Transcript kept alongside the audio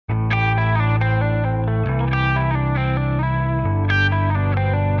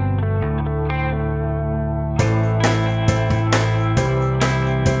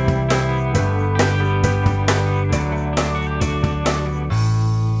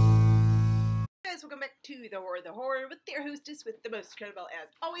to The Horror with their hostess with the most incredible as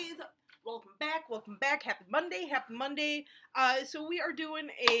always. Welcome back. Happy Monday. So we are doing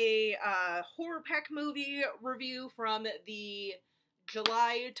a horror pack movie review from the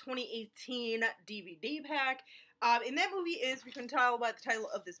July 2018 DVD pack. And that movie is, we can tell by the title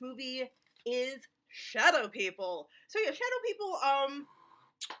of this movie, is Shadow People. So yeah, Shadow People,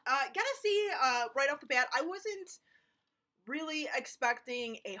 gotta see, right off the bat, I wasn't really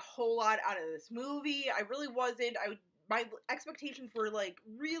expecting a whole lot out of this movie. I really wasn't. My expectations were like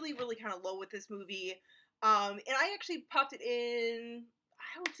really kind of low with this movie. And I actually popped it in,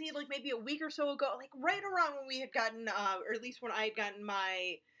 I would say like maybe a week or so ago, like right around when we had gotten, or at least when I had gotten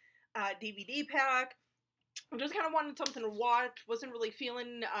my DVD pack. I just kind of wanted something to watch. Wasn't really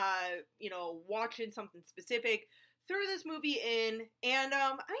feeling, watching something specific. Threw this movie in, and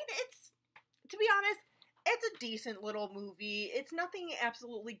I mean, it's, to be honest, it's a decent little movie. It's nothing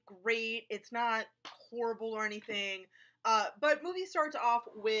absolutely great. It's not horrible or anything. But movie starts off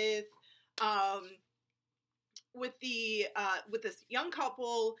with this young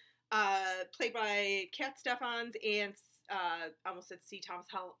couple, played by Kat Steffens and I almost said C. Thomas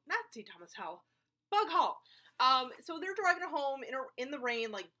Howell, not C. Thomas Howell, Bug Hall. So they're driving home in the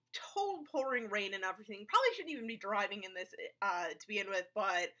rain, like total pouring rain and everything. Probably shouldn't even be driving in this to begin with,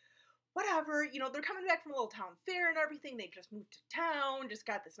 but whatever, they're coming back from a little town fair and everything. They just moved to town, just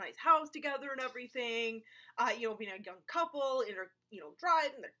got this nice house together and everything. Being a young couple, and they're,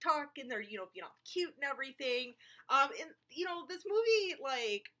 driving, they're talking, they're, being all cute and everything. And, this movie,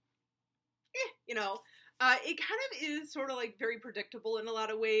 like, it kind of is sort of, like, very predictable in a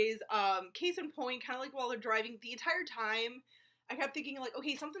lot of ways. Case in point, kind of like while they're driving, the entire time, I kept thinking, like,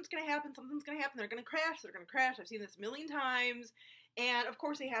 okay, something's gonna happen, they're gonna crash, I've seen this a million times. And of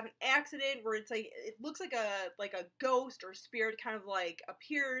course they have an accident where it's like, it looks like a ghost or spirit kind of like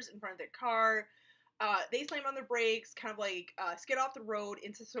appears in front of their car. They slam on their brakes, kind of like skid off the road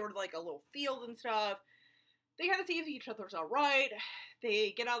into sort of like a little field and stuff. They kind of see if each other's alright.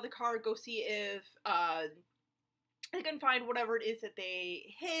 They get out of the car, go see if they can find whatever it is that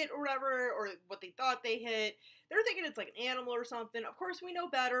they hit or whatever, or what they thought they hit. They're thinking it's like an animal or something. Of course we know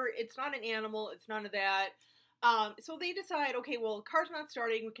better. It's not an animal. It's none of that. So they decide, okay, well, the car's not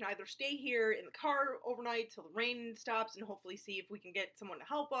starting. We can either stay here in the car overnight till the rain stops and hopefully see if we can get someone to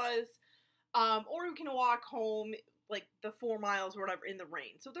help us. Or we can walk home, like, the 4 miles or whatever in the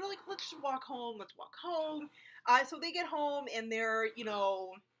rain. So they're like, let's just walk home. So they get home and they're,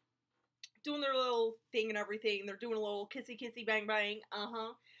 doing their little thing and everything. They're doing a little kissy bang bang.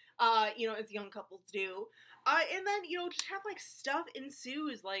 As young couples do. And then, just have, like, stuff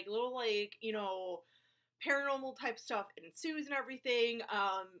ensues, like, little, like, paranormal type stuff ensues and everything.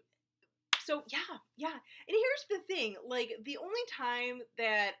 So yeah. And here's the thing, like, the only time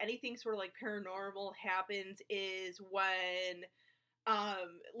that anything sort of like paranormal happens is when,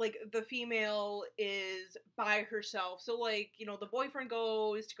 like, the female is by herself. So, like, the boyfriend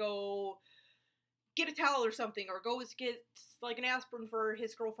goes to go get a towel or something, or goes to get, like, an aspirin for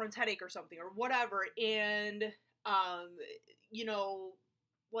his girlfriend's headache or something, or whatever, and,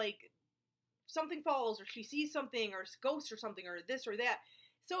 like, something falls, or she sees something, or a ghost or something, or this or that.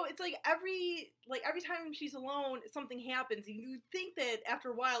 So it's like every time she's alone, something happens, and you think that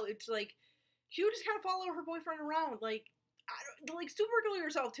after a while, it's like, she would just kind of follow her boyfriend around, like, super glue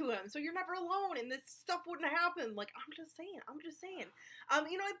yourself to him, so you're never alone, and this stuff wouldn't happen. Like, I'm just saying.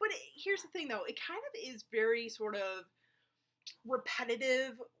 But here's the thing, though, it kind of is very sort of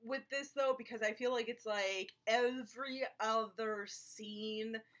repetitive with this, though, because I feel like it's like every other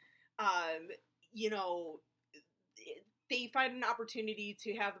scene, they find an opportunity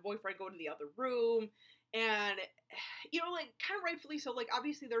to have the boyfriend go to the other room, and, like, kind of rightfully so, like,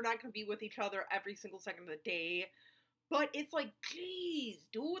 obviously they're not going to be with each other every single second of the day, but it's like, geez,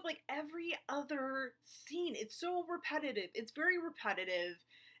 dude, like, every other scene, it's so repetitive, it's very repetitive,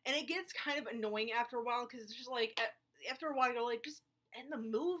 and it gets kind of annoying after a while, because it's just like, after a while, you're like, just end the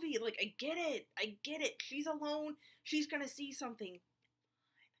movie, like, I get it, she's alone, she's gonna see something.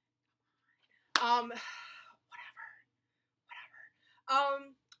 Whatever.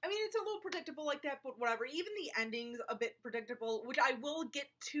 I mean, it's a little predictable like that, but whatever. Even the ending's a bit predictable, which I will get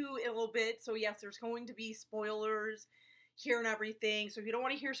to in a little bit. So yes, there's going to be spoilers here and everything. So if you don't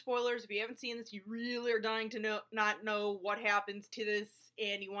want to hear spoilers, if you haven't seen this, you really are dying to not know what happens to this,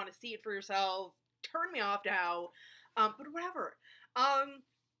 and you want to see it for yourself, turn me off now. But whatever.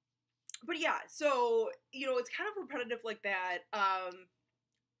 But yeah, so, it's kind of repetitive like that.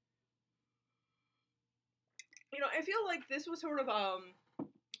 I feel like this was sort of,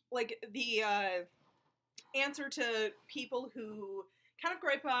 like, the, answer to people who kind of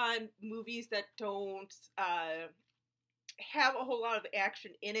gripe on movies that don't have a whole lot of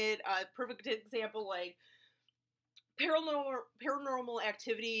action in it. Perfect example, like paranormal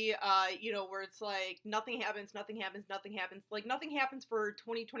activity, you know, where it's like nothing happens, nothing happens, nothing happens. Like nothing happens for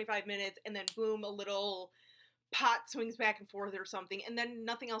 20-25 minutes, and then boom, a little pot swings back and forth or something, and then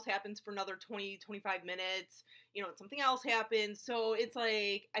nothing else happens for another 20-25 minutes, you know, and something else happens. So it's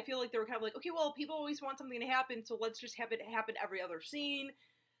like, I feel like they were kind of like, okay, well, people always want something to happen, so let's just have it happen every other scene.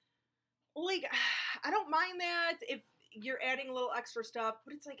 Like, I don't mind that if you're adding a little extra stuff,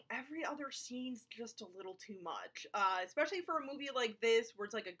 but it's like every other scene's just a little too much, especially for a movie like this where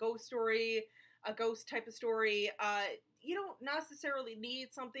it's like a ghost story, a ghost type of story. You don't necessarily need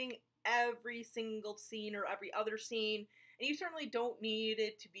something every single scene or every other scene, and you certainly don't need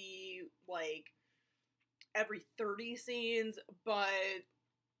it to be like every 30 scenes, but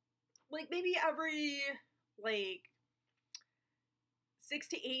like maybe every like 6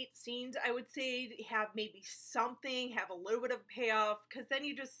 to 8 scenes, I would say, have maybe something, have a little bit of payoff, because then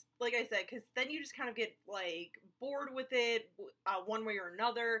you just, like I said, because then you just kind of get like bored with it one way or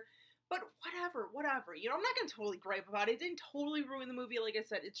another. But whatever. You know, I'm not going to totally gripe about it. It didn't totally ruin the movie. Like I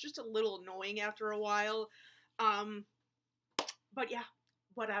said, it's just a little annoying after a while. But yeah,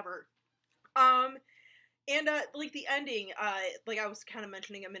 whatever. And like the ending, like I was kind of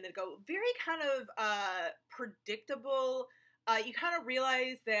mentioning a minute ago, very kind of predictable. You kind of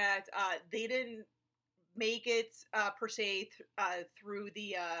realize that they didn't make it per se through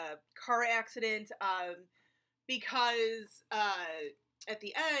the car accident, because at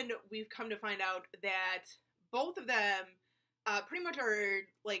the end we've come to find out that both of them pretty much are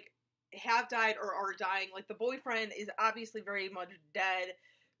like have died or are dying. Like the boyfriend is obviously very much dead.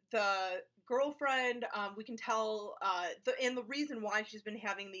 The girlfriend, we can tell, and the reason why she's been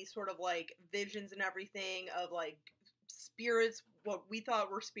having these sort of like visions and everything of like spirits, what we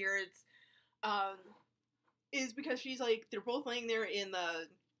thought were spirits, is because she's like, they're both laying there in the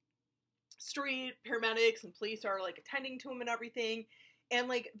street, paramedics and police are like attending to them and everything, and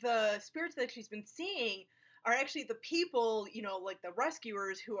like the spirits that she's been seeing are actually the people, you know, like the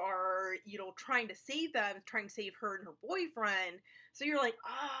rescuers who are, you know, trying to save them, trying to save her and her boyfriend. So you're like,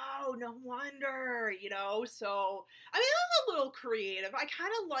 oh, no wonder, you know. So I mean, that was a little creative. I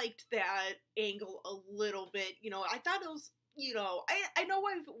kind of liked that angle a little bit, you know. I thought it was, you know, I know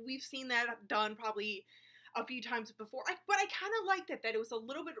we've seen that done probably a few times before, but I kind of liked it, that it was a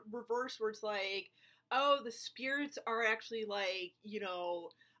little bit reversed, where it's like, oh, the spirits are actually like, you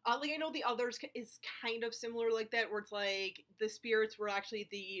know, like I know the others is kind of similar like that, where it's like the spirits were actually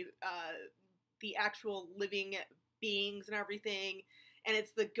the actual living beings and everything, and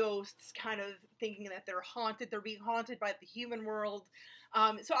it's the ghosts kind of thinking that they're being haunted by the human world.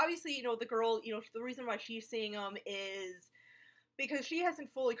 So obviously, you know, the girl, you know, the reason why she's seeing them is because she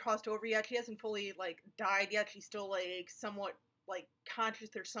hasn't fully crossed over yet. She hasn't fully like died yet. She's still like somewhat like conscious.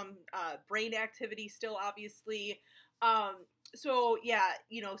 There's some brain activity still, obviously. So yeah,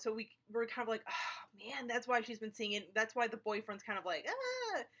 you know, so we're kind of like, oh man, that's why she's been seeing it. That's why the boyfriend's kind of like,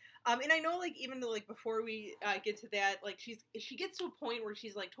 ah. And I know, like, even though, like, before we get to that, like, she gets to a point where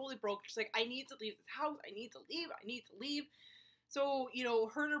she's like totally broke. She's like, I need to leave this house. I need to leave. So, you know,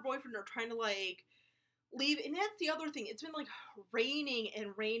 her and her boyfriend are trying to like leave, and that's the other thing. It's been like raining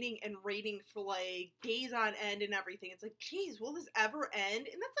for like days on end and everything. It's like, geez, will this ever end? And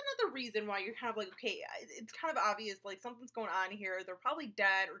that's another reason why you're kind of like, okay, it's kind of obvious, like something's going on here. They're probably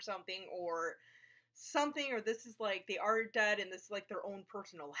dead or something, or this is like they are dead and this is like their own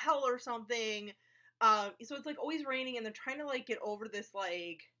personal hell or something. So it's like always raining, and they're trying to like get over this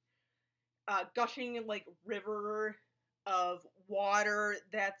like gushing like river of water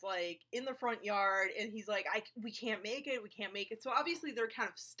that's like in the front yard, and he's like, we can't make it. So obviously they're kind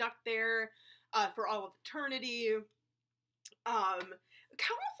of stuck there for all of eternity. Kind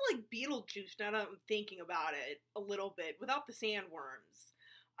of like Beetlejuice, now that I'm thinking about it a little bit, without the sandworms.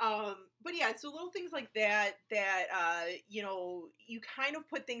 But yeah, so little things like that, you know, you kind of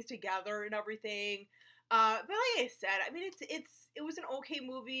put things together and everything. But like I said, I mean, it was an okay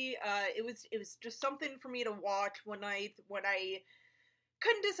movie. It was just something for me to watch one night when I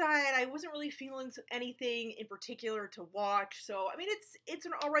couldn't decide. I wasn't really feeling anything in particular to watch. So, I mean, it's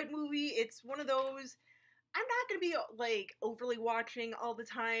an alright movie. It's one of those I'm not gonna be like overly watching all the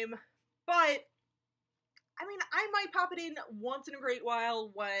time, but I mean, I might pop it in once in a great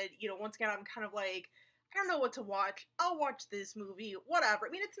while when, you know, once again, I'm kind of like, I don't know what to watch. I'll watch this movie, whatever. I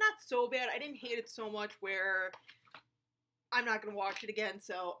mean, it's not so bad. I didn't hate it so much where I'm not gonna watch it again.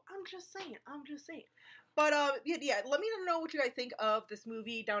 So I'm just saying. I'm just saying. But yeah, let me know what you guys think of this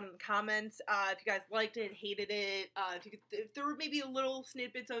movie down in the comments. If you guys liked it, hated it, if there were maybe little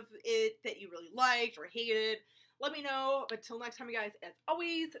snippets of it that you really liked or hated, let me know. But till next time, you guys, as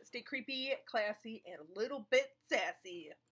always, stay creepy, classy, and a little bit sassy.